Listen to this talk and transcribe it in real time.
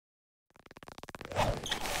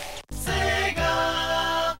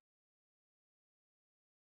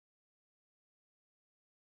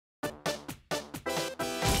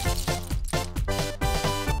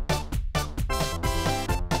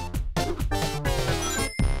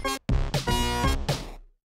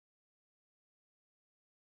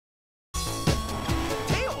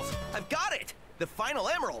the final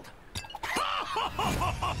emerald.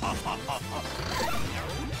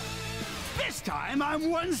 This time, I'm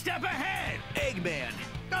one step ahead. Eggman,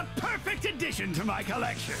 A perfect addition to my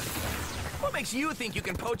collection. what makes you think you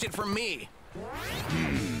can poach it from me?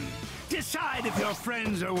 Decide if your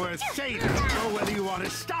friends are worth saving or whether you want to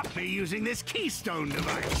stop me using this Keystone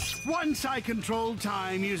device. Once I controlled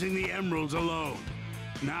time using the emeralds alone.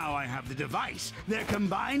 Now I have the device. Their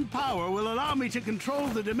combined power will allow me to control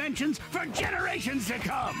the dimensions for generations to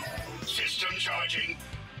come. System charging.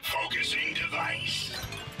 Focusing device.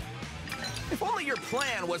 If only your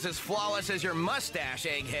plan was as flawless as your mustache,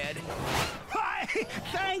 Egghead. Why,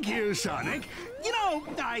 thank you, Sonic. You know,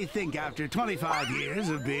 I think after 25 years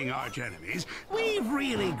of being arch enemies, we've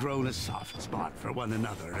really grown a soft spot for one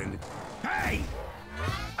another, and... Hey!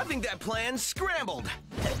 I think that plan's scrambled.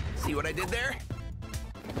 See what I did there?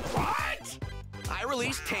 What? I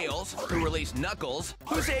released Tails, who released Knuckles,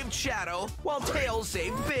 who saved Shadow, while Tails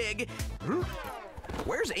saved Big.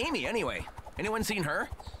 Where's Amy, anyway? Anyone seen her?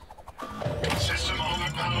 System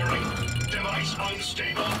overpowering. Device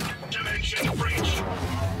unstable. Dimension breach.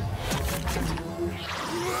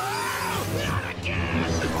 Not again!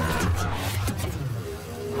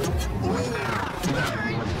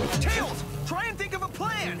 Tails, try and think of a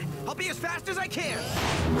plan. I'll be as fast as I can.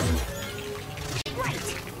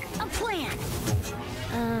 Right! A plan!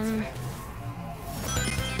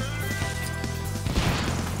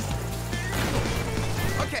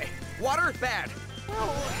 Okay, water, bad.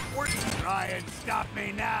 Try and stop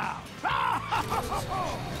me now.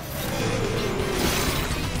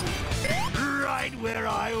 Right where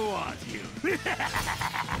I want you.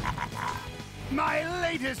 My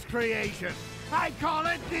latest creation. I call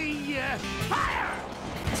it the, fire!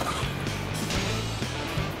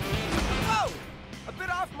 Oh, a bit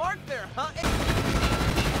off mark there, huh?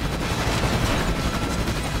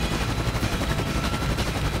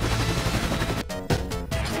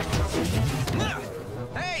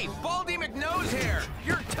 Hey, Baldy McNosehair,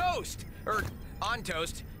 you're toast! Or on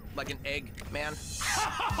toast, like an egg, man.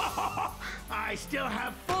 I still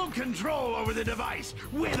have full control over the device,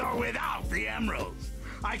 with or without the emeralds.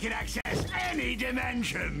 I can access any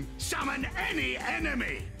dimension, summon any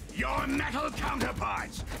enemy. Your metal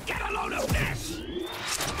counterparts, get a load of this!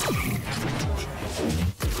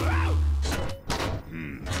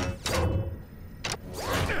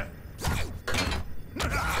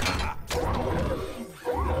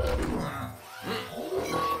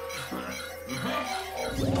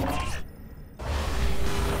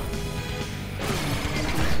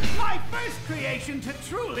 My first creation to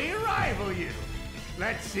truly rival you.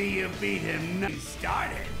 Let's see you beat him. He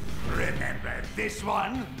started. Remember this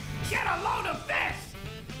one? Get a load of this!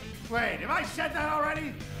 Wait, have I said that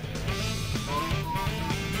already?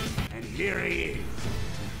 And here he is.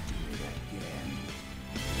 Do it again.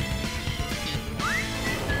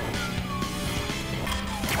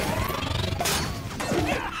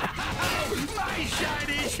 My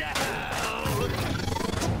shiny shell!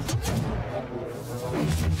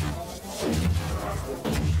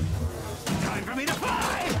 Time for me to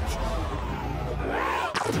fly!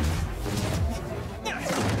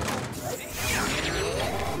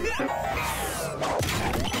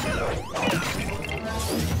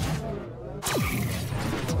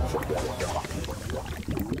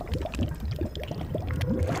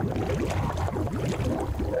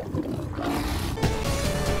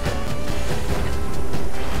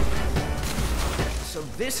 So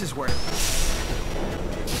this is where...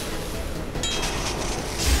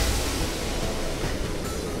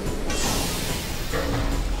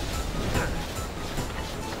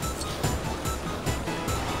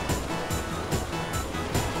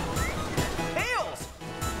 Tails!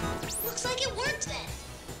 Looks like it worked then.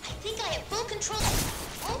 I think I have full control.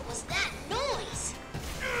 What was that noise?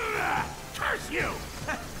 Curse you!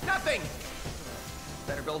 Nothing!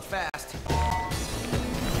 Better build fast.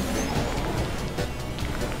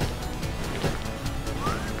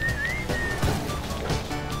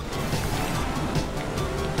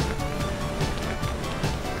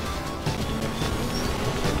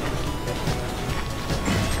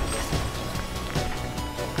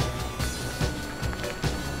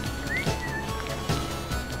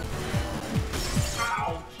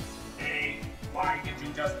 Ouch! Hey, why did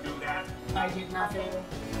you just do that? I did nothing.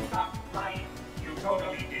 Stop lying. You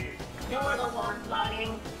totally did. You're the one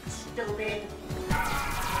lying, stupid.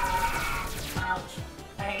 Ouch.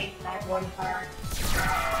 Hey, that one hurt.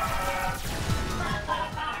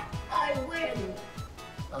 I win.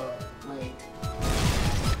 Oh, wait.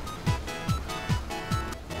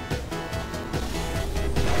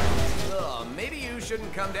 Ugh, maybe you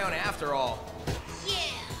shouldn't come down after all. Yeah,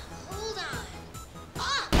 hold on.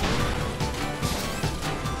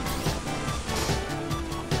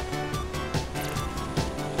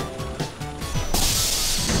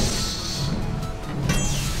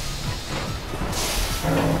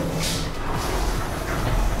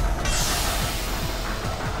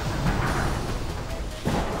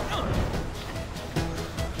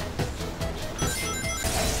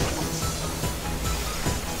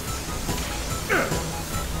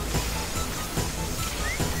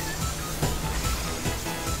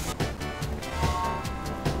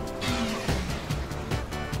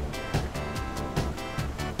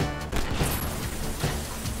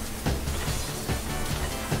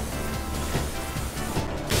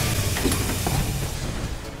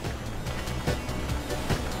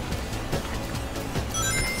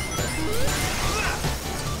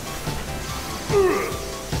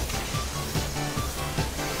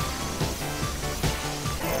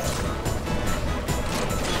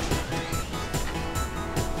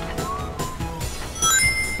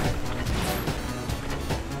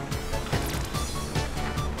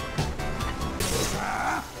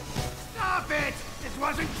 Stop it! This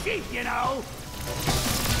wasn't cheap, you know!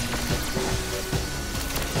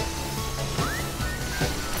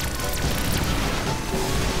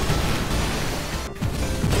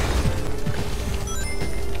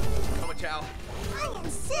 Chow. I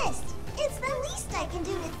insist. It's the least I can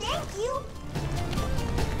do to thank you.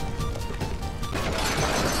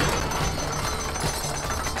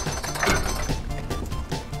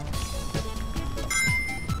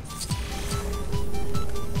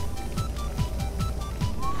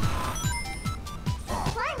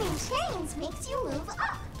 Climbing chains makes you move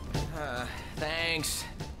up. Thanks.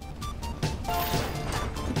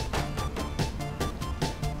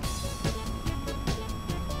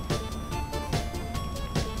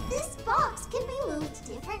 This box can be moved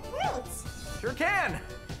different routes. Sure can.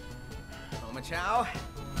 Chow.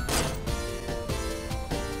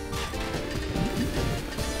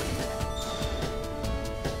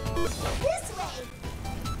 This way.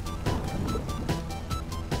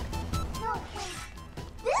 No, wait.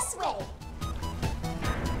 This way.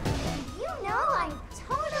 You know I'm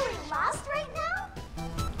totally lost right now?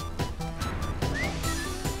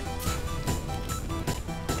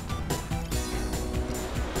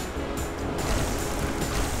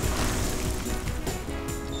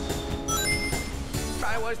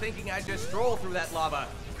 I was thinking I'd just stroll through that lava.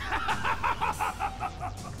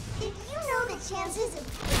 Did you know the chances of...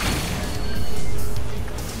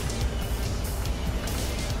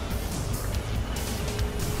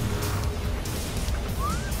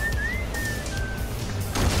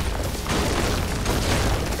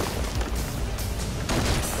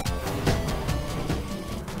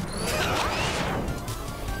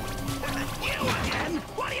 You again?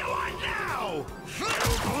 What do you want now?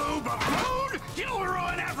 Little blue buffoon! You'll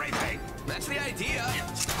ruin everything! That's the idea.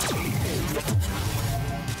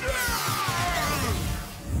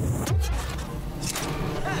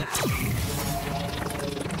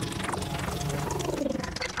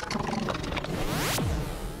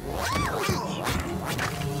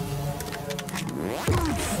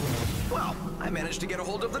 Well, I managed to get a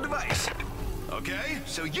hold of the device. Okay,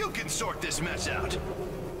 so you can sort this mess out.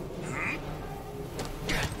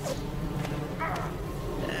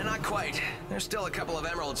 Not quite. There's still a couple of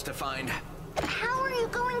emeralds to find. How are you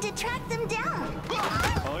going to track them down?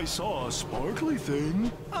 I saw a sparkly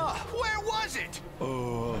thing. Oh, where was it?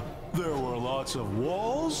 There were lots of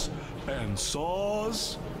walls, and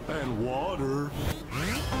saws, and water.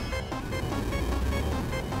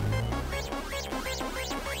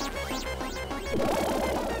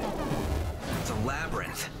 It's a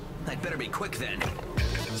labyrinth. I'd better be quick then.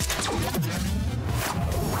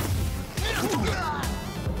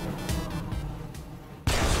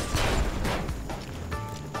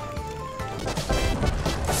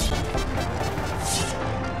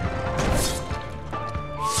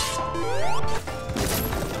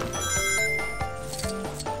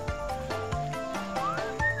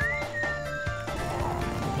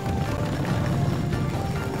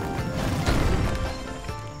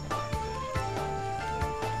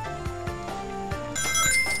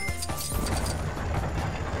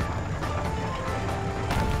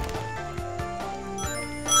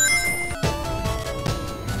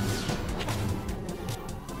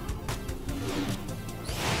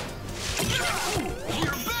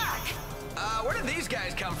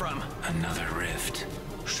 From another rift.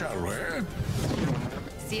 Shall we?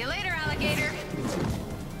 See you later, alligator.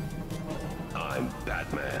 I'm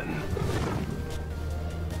Batman.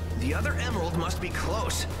 The other emerald must be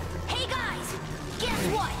close. Hey guys, guess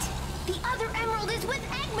what? The other emerald is with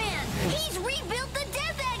Eggman. He's rebuilt the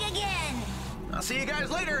Death Egg again. I'll see you guys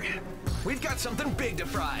later. We've got something big to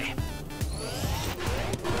fry.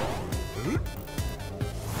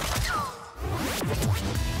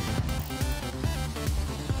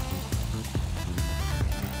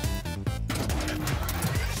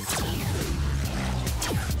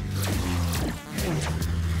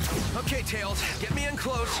 Okay, Tails, get me in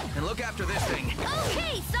close and look after this thing.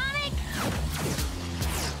 Okay, Sonic!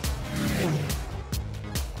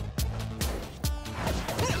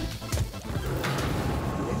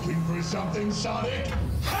 Looking for something, Sonic?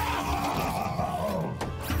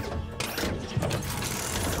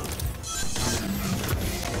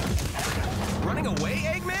 Running away,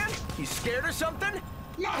 Eggman? You scared or something?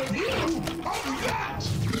 Not of you! Of that!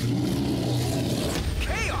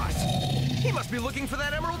 Chaos! He must be looking for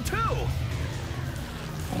that emerald too!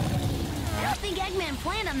 Nothing think Eggman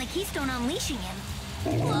planned on the Keystone unleashing him.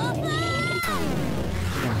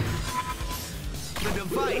 The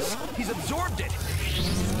device! He's absorbed it!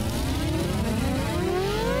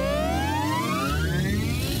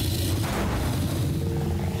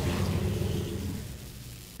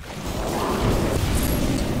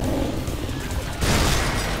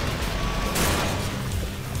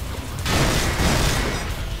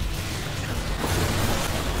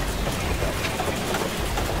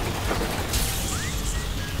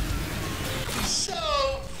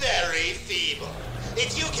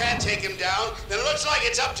 If you can't take him down, then it looks like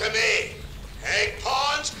it's up to me. Egg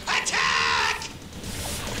pawns, attack!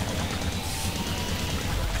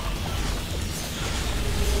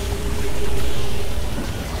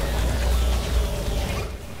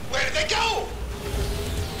 Where did they go?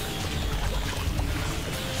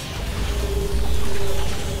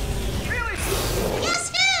 Really? Guess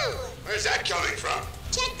who? Where's that coming from?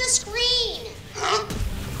 Check the screen. Huh?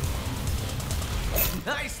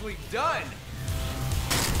 Nicely done!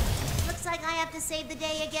 Looks like I have to save the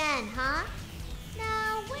day again, huh?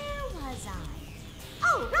 Now, where was I?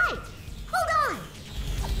 Oh, right! Hold on!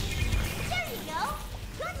 There you go!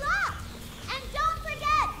 Good luck! And don't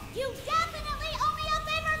forget, you definitely owe me a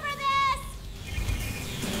favor for this!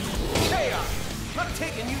 Chaos! I'm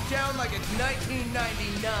taking you down like it's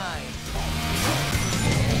 1999!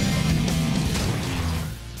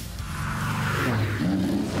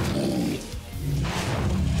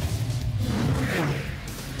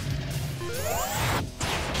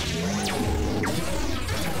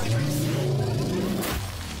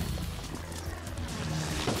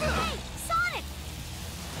 Hey, Sonic!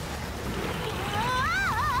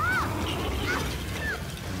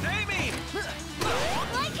 Amy!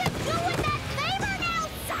 Like him do with that favor now,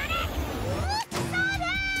 Sonic!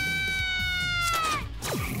 Sonic!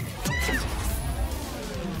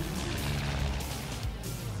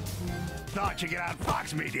 Thought you could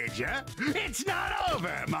outfox me, did you? It's not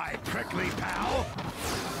over, my prickly pal.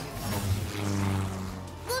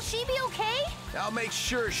 Will she be okay? I'll make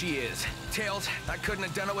sure she is. Tails, I couldn't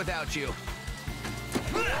have done it without you.